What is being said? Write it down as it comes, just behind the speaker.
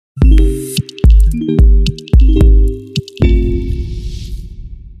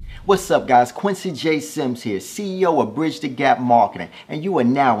What's up, guys? Quincy J. Sims here, CEO of Bridge the Gap Marketing, and you are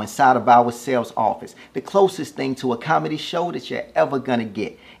now inside of our sales office, the closest thing to a comedy show that you're ever gonna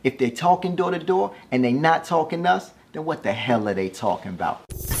get. If they're talking door to door and they're not talking us, then what the hell are they talking about?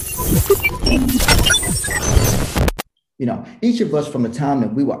 Each of us from the time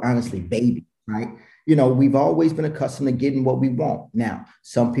that we were honestly babies, right? We've always been accustomed to getting what we want. Now,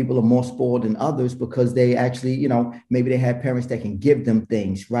 some people are more spoiled than others because they actually, maybe they have parents that can give them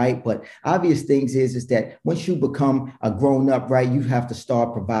things, right? But obvious things is that once you become a grown up, right, you have to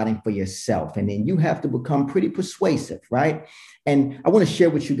start providing for yourself. And then you have to become pretty persuasive, right? And I want to share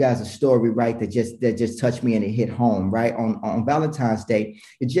with you guys a story, right, that just touched me and it hit home, right? On Valentine's Day,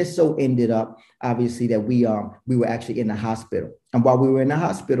 it just so ended up, obviously, that we were actually in the hospital. And while we were in the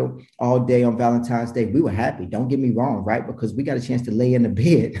hospital all day on Valentine's Day, we were happy. Don't get me wrong, right? Because we got a chance to lay in the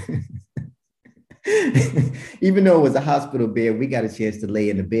bed. Even though it was a hospital bed, we got a chance to lay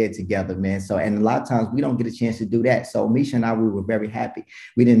in the bed together, man. So, and a lot of times we don't get a chance to do that. So Misha and I, we were very happy.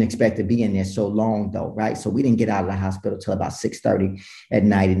 We didn't expect to be in there so long though, right? So we didn't get out of the hospital till about 6:30 at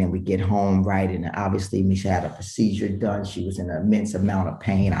night. And then we get home, right? And obviously Misha had a procedure done. She was in an immense amount of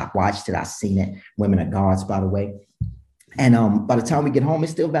pain. I watched it. I seen it. Women are gods, by the way. And by the time we get home,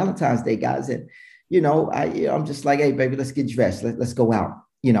 it's still Valentine's Day, guys. And, I'm just like, hey, baby, let's get dressed. Let's go out,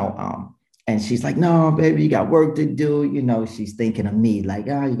 and she's like, no, baby, you got work to do. She's thinking of me like,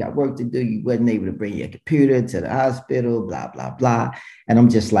 you got work to do. You wasn't able to bring your computer to the hospital, blah, blah, blah. And I'm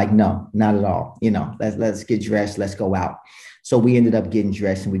just like, no, not at all. Let's get dressed. Let's go out. So we ended up getting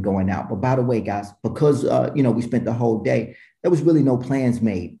dressed and we're going out. But by the way, guys, because, we spent the whole day, there was really no plans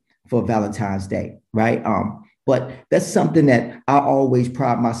made for Valentine's Day, right? But that's something that I always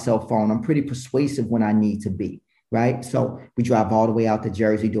pride myself on. I'm pretty persuasive when I need to be, right? So we drive all the way out to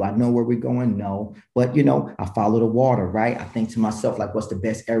Jersey. Do I know where we're going? No. But, I follow the water, right? I think to myself, like, what's the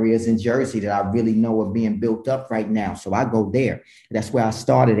best areas in Jersey that I really know are being built up right now? So I go there. That's where I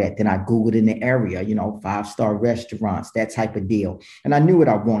started at. Then I Googled in the area, 5-star restaurants, that type of deal. And I knew what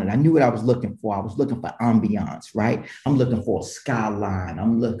I wanted. I knew what I was looking for. I was looking for ambiance, right? I'm looking for a skyline.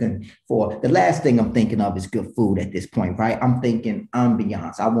 I'm looking for the last thing I'm thinking of is good food at this point, right? I'm thinking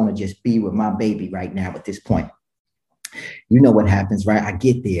ambiance. I want to just be with my baby right now at this point. You know what happens, right? I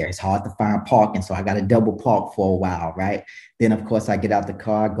get there. It's hard to find parking. So I got to double park for a while, right? Then, of course, I get out the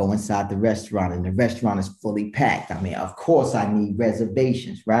car, go inside the restaurant, and the restaurant is fully packed. I mean, of course, I need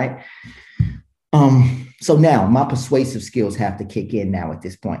reservations, right? So now my persuasive skills have to kick in now at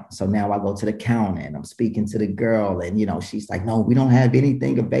this point. So now I go to the counter and I'm speaking to the girl, and she's like, no, we don't have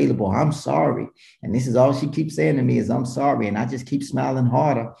anything available. I'm sorry. And this is all she keeps saying to me is, I'm sorry. And I just keep smiling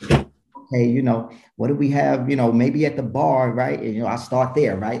harder. Hey, what do we have, maybe at the bar, right? And, I start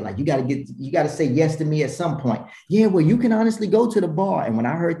there, right? Like you got to say yes to me at some point. Yeah, well, you can honestly go to the bar. And when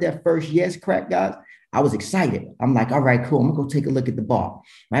I heard that first yes crack, guys, I was excited. I'm like, all right, cool. I'm gonna go take a look at the bar,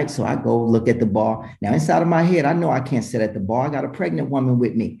 right? So I go look at the bar. Now, inside of my head, I know I can't sit at the bar. I got a pregnant woman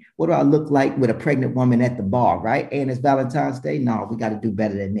with me. What do I look like with a pregnant woman at the bar, right? And it's Valentine's Day. No, we got to do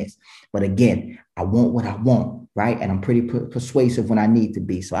better than this. But again, I want what I want, right? And I'm pretty persuasive when I need to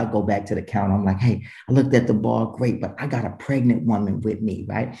be. So I go back to the counter. I'm like, hey, I looked at the bar, great, but I got a pregnant woman with me,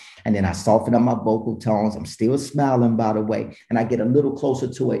 right? And then I soften up my vocal tones. I'm still smiling, by the way. And I get a little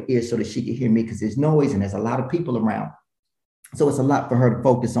closer to her ear so that she can hear me because there's noise and there's a lot of people around. So it's a lot for her to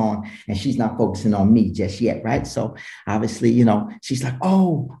focus on, and she's not focusing on me just yet, right? So obviously, she's like,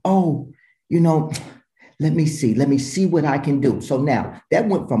 you know, let me see what I can do. So now that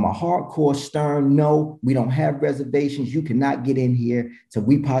went from a hardcore stern, no, we don't have reservations. You cannot get in here. So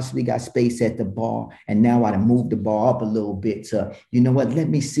we possibly got space at the bar. And now I moved the bar up a little bit to, let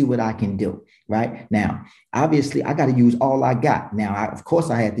me see what I can do. Right now, obviously, I got to use all I got. Now, of course,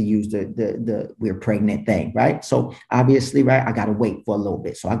 I had to use the we're pregnant thing. Right. So obviously, right, I got to wait for a little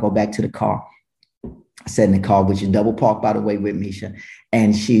bit. So I go back to the car. I sat in the car, which is double parked, by the way, with Misha.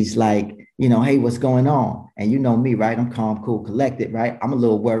 And she's like, hey, what's going on? And you know me, right? I'm calm, cool, collected, right? I'm a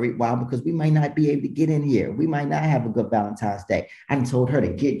little worried. Why? Because we might not be able to get in here. We might not have a good Valentine's Day. I done told her to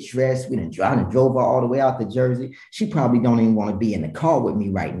get dressed. We done drove her all the way out to Jersey. She probably don't even want to be in the car with me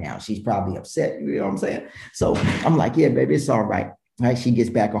right now. She's probably upset. You know what I'm saying? So I'm like, yeah, baby, it's all right. Right, she gets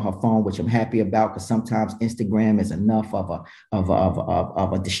back on her phone, which I'm happy about because sometimes Instagram is enough of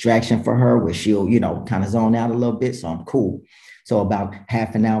a distraction for her where she'll, kind of zone out a little bit. So I'm cool. So about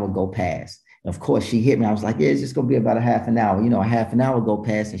half an hour go past. Of course, she hit me. I was like, yeah, it's just gonna be about a half an hour. A half an hour go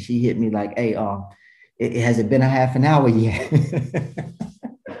past, and she hit me like, hey, it hasn't been a half an hour yet.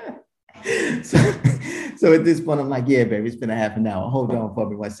 so, So at this point, I'm like, yeah, baby, it's been a half an hour. Hold on for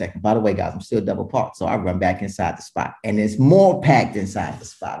me 1 second. By the way, guys, I'm still double parked. So I run back inside the spot and it's more packed inside the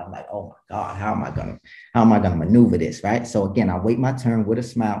spot. I'm like, oh my God, how am I gonna maneuver this? Right. So again, I wait my turn with a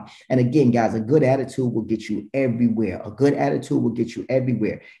smile. And again, guys, a good attitude will get you everywhere. A good attitude will get you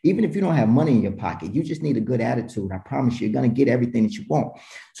everywhere. Even if you don't have money in your pocket, you just need a good attitude. I promise you, you're gonna get everything that you want.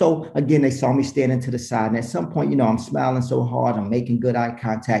 So again, they saw me standing to the side. And at some point, I'm smiling so hard, I'm making good eye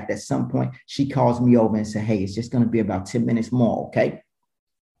contact. At some point, she calls me over and said, hey, it's just going to be about 10 minutes more. Okay.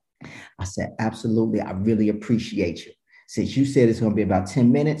 I said, absolutely. I really appreciate you. Since you said it's going to be about 10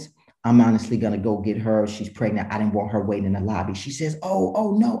 minutes, I'm honestly going to go get her. She's pregnant. I didn't want her waiting in the lobby. She says,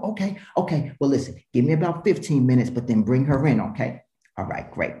 oh, no. Okay. Well, listen, give me about 15 minutes, but then bring her in. Okay. All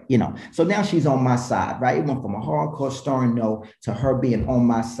right, great. So now she's on my side, right? It went from a hardcore stern no to her being on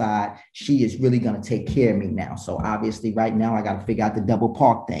my side. She is really going to take care of me now. So obviously right now I got to figure out the double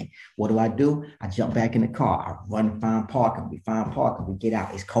park thing. What do? I jump back in the car. I run and find parking. We find parking. We get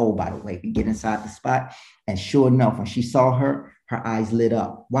out. It's cold, by the way. We get inside the spot. And sure enough, when she saw her eyes lit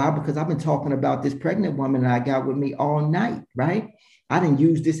up. Why? Because I've been talking about this pregnant woman that I got with me all night, right? I didn't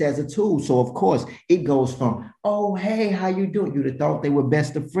use this as a tool. So of course it goes from, oh, hey, how you doing? You'd have thought they were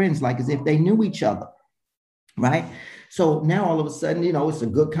best of friends, like as if they knew each other, right? So now all of a sudden, it's a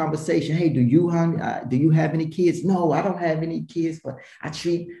good conversation. Hey, do you have any kids? No, I don't have any kids, but I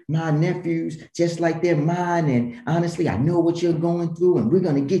treat my nephews just like they're mine. And honestly, I know what you're going through and we're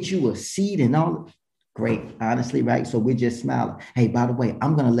going to get you a seat and all. Great, honestly, right? So we're just smiling. Hey, by the way,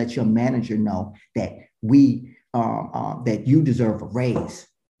 I'm going to let your manager know that that you deserve a raise,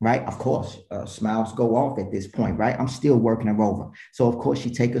 right? Of course, smiles go off at this point, right? I'm still working her over. So of course, she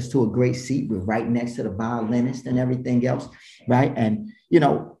take us to a great seat. We're right next to the violinist and everything else, right? And,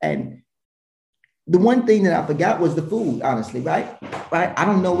 and the one thing that I forgot was the food, honestly, right? I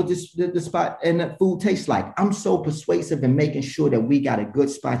don't know what the spot and the food tastes like. I'm so persuasive in making sure that we got a good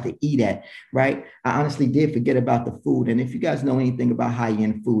spot to eat at, right? I honestly did forget about the food. And if you guys know anything about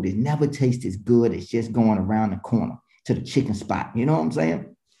high-end food, it never tastes as good as just going around the corner to the chicken spot. You know what I'm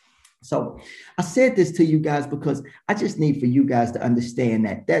saying? So I said this to you guys because I just need for you guys to understand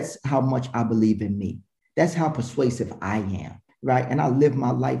that that's how much I believe in me. That's how persuasive I am, right? And I live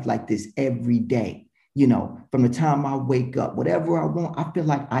my life like this every day. From the time I wake up, whatever I want, I feel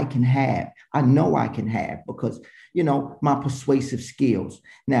like I can have. I know I can have because, my persuasive skills.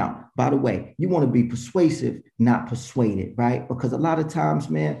 Now, by the way, you want to be persuasive, not persuaded, right? Because a lot of times,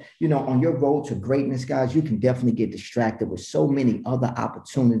 man, on your road to greatness, guys, you can definitely get distracted with so many other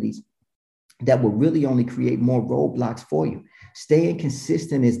opportunities that will really only create more roadblocks for you. Staying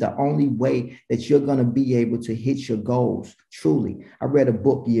consistent is the only way that you're going to be able to hit your goals. Truly. I read a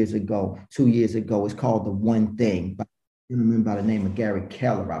book 2 years ago. It's called The One Thing. I remember by the name of Gary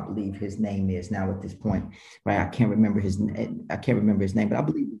Keller, I believe his name is now at this point, right? I can't remember his name, but I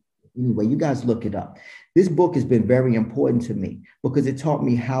believe anyway, you guys look it up. This book has been very important to me because it taught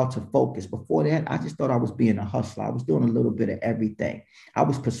me how to focus. Before that, I just thought I was being a hustler. I was doing a little bit of everything. I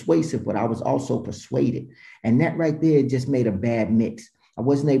was persuasive, but I was also persuaded. And that right there just made a bad mix. I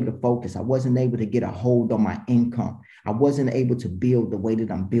wasn't able to focus. I wasn't able to get a hold on my income. I wasn't able to build the way that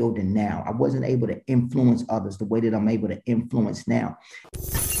I'm building now. I wasn't able to influence others the way that I'm able to influence now.